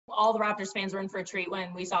all the Raptors fans were in for a treat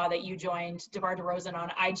when we saw that you joined DeMar DeRozan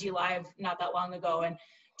on IG Live not that long ago. And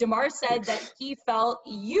DeMar said that he felt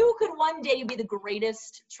you could one day be the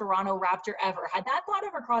greatest Toronto Raptor ever. Had that thought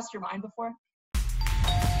ever crossed your mind before?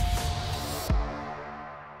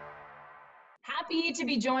 Happy to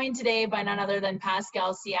be joined today by none other than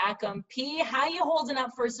Pascal Siakam. P, how you holding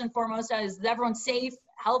up first and foremost? Is everyone safe,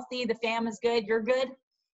 healthy? The fam is good? You're good?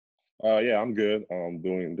 Yeah, I'm good.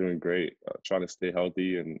 Doing great. Trying to stay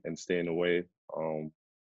healthy and staying away.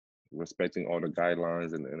 Respecting all the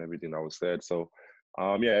guidelines and everything that was said. So,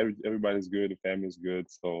 yeah, everybody's good. The family's good.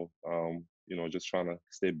 So, just trying to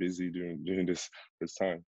stay busy during this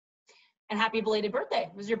time. And happy belated birthday.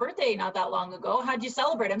 It was your birthday not that long ago. How'd you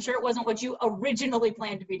celebrate? I'm sure it wasn't what you originally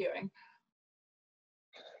planned to be doing.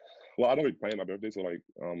 Well, I don't really plan my birthday, so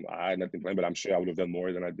I had nothing planned, but I'm sure I would have done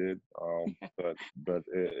more than I did. But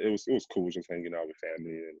it was cool just hanging out with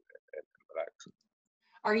family and relaxing.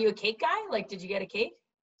 Are you a cake guy? Like, did you get a cake?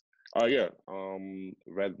 Yeah,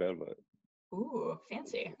 red velvet. Ooh,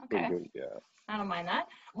 fancy. Okay. Good, yeah. I don't mind that.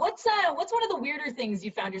 What's one of the weirder things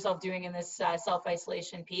you found yourself doing in this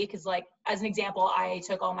self-isolation, P? Because, like, as an example, I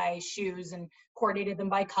took all my shoes and coordinated them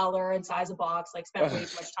by color and size of box, like spent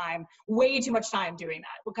way too much time doing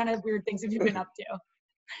that. What kind of weird things have you been up to?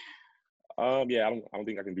 Yeah, I don't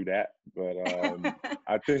think I can do that, but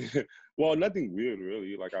I think, well, nothing weird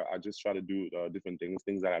really. Like I just try to do different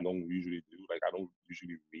things that I don't usually do. Like I don't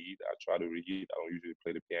usually read. I try to read. I don't usually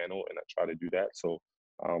play the piano, and I try to do that. So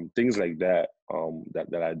things like that,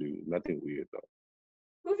 that I do. Nothing weird though.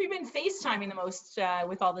 Who have you been FaceTiming the most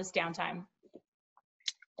with all this downtime?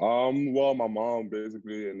 Well, my mom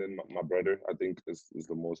basically, and then my brother. I think is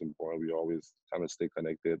the most important. We always kind of stay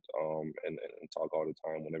connected, and talk all the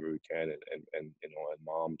time whenever we can, and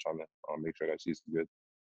mom trying to make sure that she's good.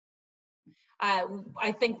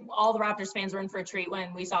 I think all the Raptors fans were in for a treat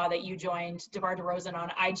when we saw that you joined DeMar DeRozan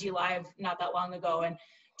on IG Live not that long ago. And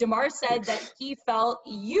DeMar said that he felt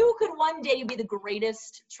you could one day be the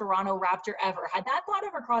greatest Toronto Raptor ever. Had that thought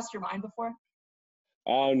ever crossed your mind before?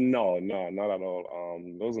 No, not at all.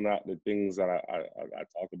 Those are not the things that I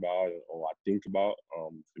talk about or I think about.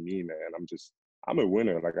 For me, man, I'm a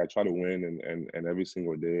winner. Like I try to win, and every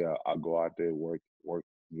single day I go out there, work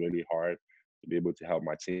really hard to be able to help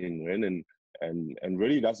my team win, and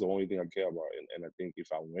really that's the only thing I care about. And I think if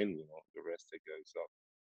I win, the rest take care of itself.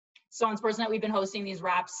 So on Sportsnet, we've been hosting these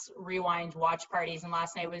Raps Rewind watch parties, and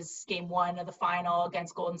last night was game 1 of the final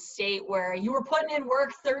against Golden State, where you were putting in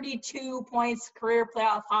work, 32 points, career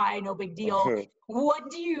playoff high, no big deal. What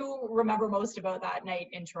do you remember most about that night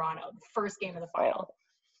in Toronto, the first game of the final?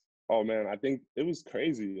 Oh man, I think it was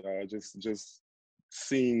crazy. Just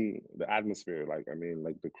seeing the atmosphere. Like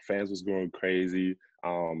the fans was going crazy.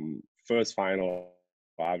 First final,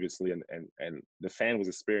 obviously, and the fan was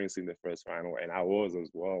experiencing the first final, and I was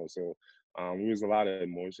as well. So it was a lot of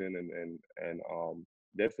emotion, and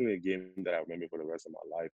definitely a game that I remember for the rest of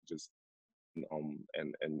my life. Just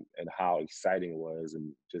and how exciting it was,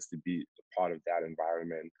 and just to be a part of that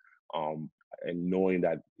environment, and knowing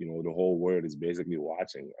that the whole world is basically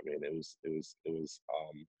watching. I mean, it was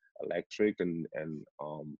electric, and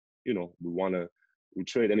we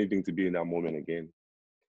trade anything to be in that moment again.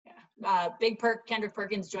 Kendrick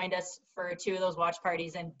Perkins joined us for 2 of those watch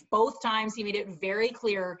parties, and both times he made it very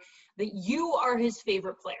clear that you are his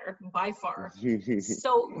favorite player by far.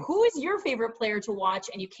 So who is your favorite player to watch,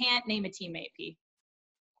 and you can't name a teammate, P?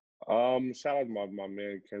 Shout out to my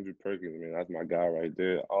man Kendrick Perkins, man. That's my guy right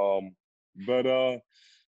there. But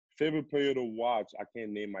favorite player to watch, I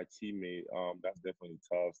can't name my teammate. That's definitely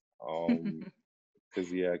tough.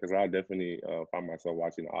 Because I definitely find myself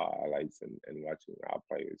watching our highlights and watching our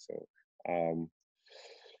players. So,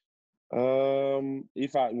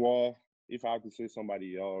 if I have to say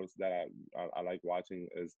somebody else that I like watching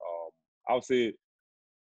is, I would say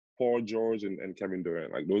Paul George and Kevin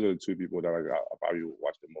Durant. Like those are the 2 people that I probably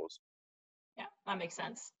watch the most. Yeah, that makes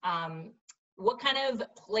sense. What kind of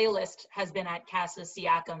playlist has been at Pascal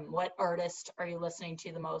Siakam? What artist are you listening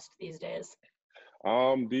to the most these days?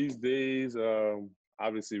 These days,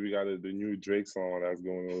 obviously we got the new Drake song that's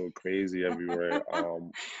going a little crazy everywhere.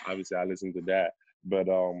 Obviously I listen to that, but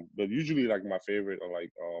usually like my favorite,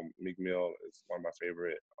 like Meek Mill is one of my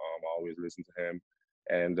favorite. I always listen to him,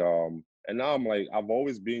 and now I've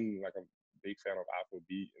always been like a big fan of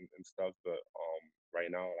Afrobeat and stuff, but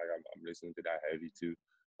right now like I'm listening to that heavy too.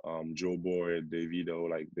 Joe Boy, Davido,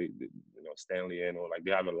 like they Stanley Eno, like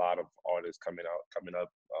they have a lot of artists coming up.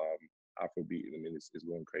 Afrobeat, I mean, it's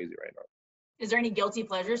going crazy right now. Is there any guilty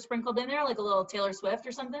pleasure sprinkled in there, like a little Taylor Swift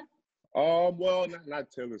or something? Well,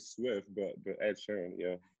 not Taylor Swift, but Ed Sheeran,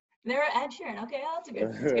 yeah. They're Ed Sheeran. Okay, that's a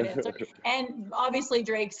good answer. And obviously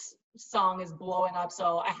Drake's song is blowing up,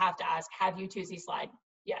 so I have to ask: have you Toosie Slide?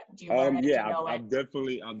 Yeah. Do you learn it? Yeah, Do you know it? I'm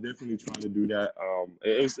definitely trying to do that.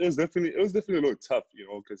 It was definitely a little tough, you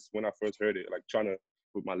know, because when I first heard it, like trying to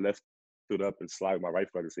put my left foot up and slide with my right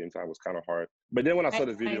foot at the same time was kind of hard. But then when I saw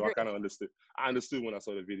the video, I kind of understood. I understood when I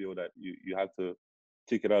saw the video that you have to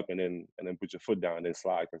kick it up and then put your foot down and then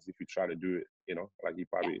slide, because if you try to do it, you know, like you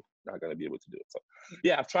probably not gonna be able to do it. So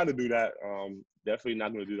yeah, I've tried to do that. Definitely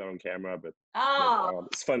not gonna do that on camera, but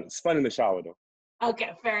it's fun. It's fun in the shower though.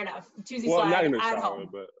 Okay, fair enough. Toosie Well, not Slide in the at shower, home.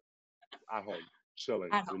 but at home,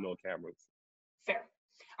 chilling with no cameras. Fair.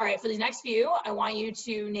 All right, for these next few, I want you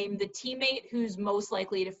to name the teammate who's most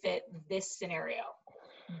likely to fit this scenario.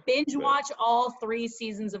 Binge watch all 3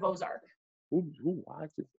 seasons of Ozark. Who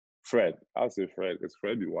watches? Fred. I'll say Fred, because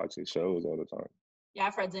Fred be watching shows all the time.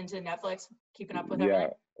 Yeah, Fred's into Netflix, keeping up with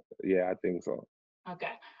everything. Yeah, I think so.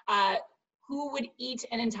 Okay. Who would eat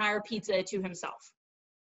an entire pizza to himself?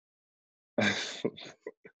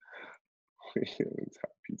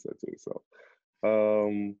 Pizza to himself.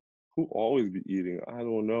 Who always be eating? I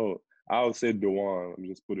don't know. I would say Dewan. I'm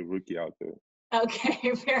just putting Ricky out there.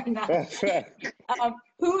 Okay, fair enough.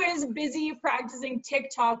 Who is busy practicing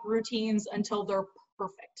TikTok routines until they're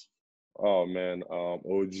perfect? Oh man,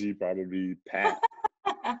 OG probably Pat.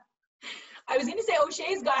 I was gonna say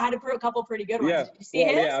O'Shea's had a couple pretty good ones. Yeah, Did you see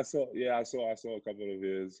his? Yeah, I saw a couple of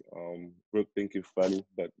his. Brooke think it's funny,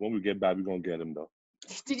 but when we get back, we're gonna get him though.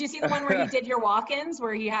 Did you see the one where he did your walk-ins,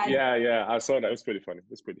 where he had? Yeah, I saw that. It was pretty funny.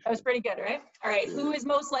 That was pretty good, right? All right. Yeah. Who is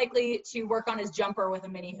most likely to work on his jumper with a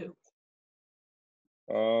mini hoop?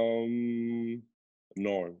 Norm.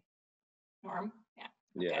 Norm? Yeah.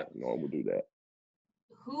 Okay. Yeah, Norm will do that.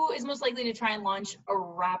 Who is most likely to try and launch a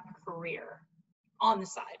rap career on the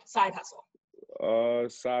side hustle?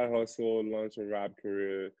 Side hustle, launch a rap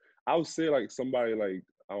career. I would say like somebody like,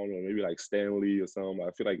 I don't know, maybe like Stanley or something.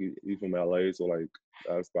 I feel like he's from LA, so like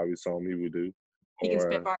that's probably something he would do. He can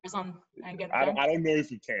spit bars on and get it done. I don't know if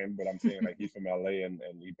he can, but I'm saying like he's from LA and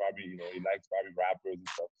he probably, you know, he likes probably rappers and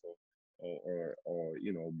stuff. So or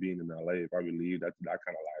you know, being in LA, probably leave that kind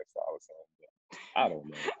of lifestyle or something. But I don't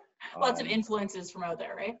know. Lots of influences from out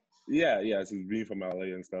there, right? Yeah, so being from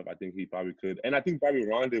LA and stuff, I think he probably could. And I think probably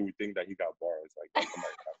Rondé would think that he got bars. Like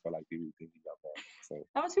somebody I feel like he would think he got bars. So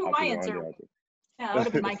that was who my answer. Yeah, that would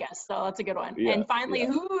have been my guess. So that's a good one. Yeah, and finally,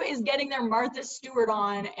 who is getting their Martha Stewart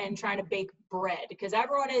on and trying to bake bread? Because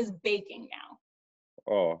everyone is baking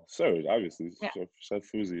now. Oh, sorry, obviously. Yeah. Chef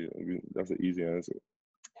Fuzi. I mean, that's an easy answer.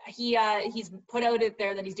 He's put out it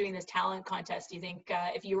there that he's doing this talent contest. Do you think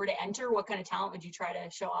if you were to enter, what kind of talent would you try to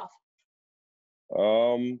show off?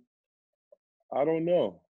 I don't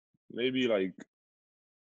know. Maybe like,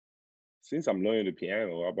 since I'm learning the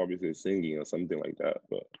piano, I'll probably say singing or something like that.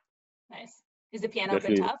 But nice. Is the piano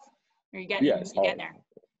been tough? Or you getting there? It's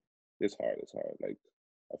hard. Like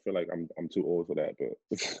I feel like I'm too old for that, but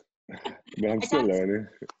I'm still learning.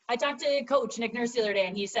 I talked to Coach Nick Nurse the other day,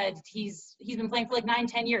 and he said he's been playing for like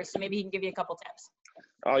 9-10 years, so maybe he can give you a couple tips.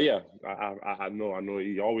 Oh yeah, I know.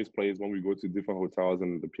 He always plays when we go to different hotels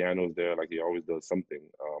and the piano's there. Like he always does something.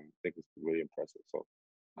 I think it's really impressive. So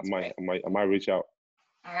I might reach out.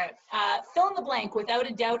 All right. Fill in the blank. Without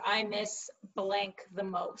a doubt, I miss blank the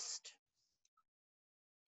most.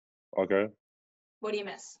 Okay. What do you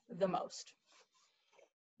miss the most?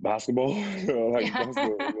 Basketball.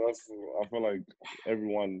 Basketball. I feel like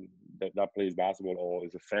everyone that plays basketball or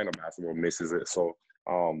is a fan of basketball misses it. So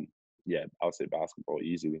yeah, I'll say basketball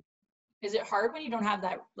easily. Is it hard when you don't have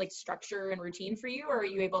that like structure and routine for you, or are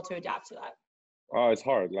you able to adapt to that? It's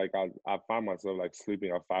hard. Like I find myself like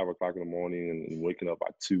sleeping at 5 o'clock in the morning and waking up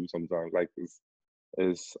at 2 sometimes. Like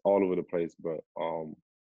it's all over the place. But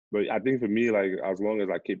I think for me, like as long as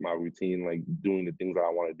I keep my routine, like doing the things that I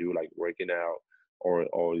want to do, like working out or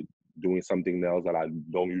doing something else that I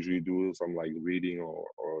don't usually do, so I'm like reading or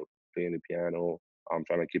playing the piano. I'm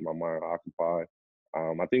trying to keep my mind occupied.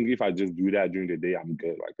 I think if I just do that during the day, I'm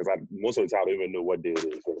good. Like, because most of the time I don't even know what day it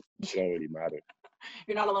is, so it don't really matter.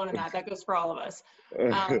 You're not alone in that. That goes for all of us.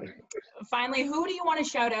 Finally, who do you want to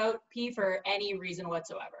shout out, P, for any reason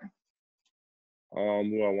whatsoever?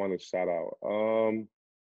 Who I want to shout out?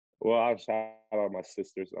 Well, I'll shout out my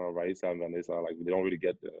sisters, Raisa and Vanessa. Like, they don't really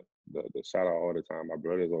get the shout out all the time. My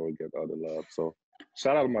brothers always get all the love. So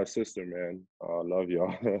shout out to my sister, man. Love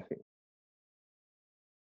y'all.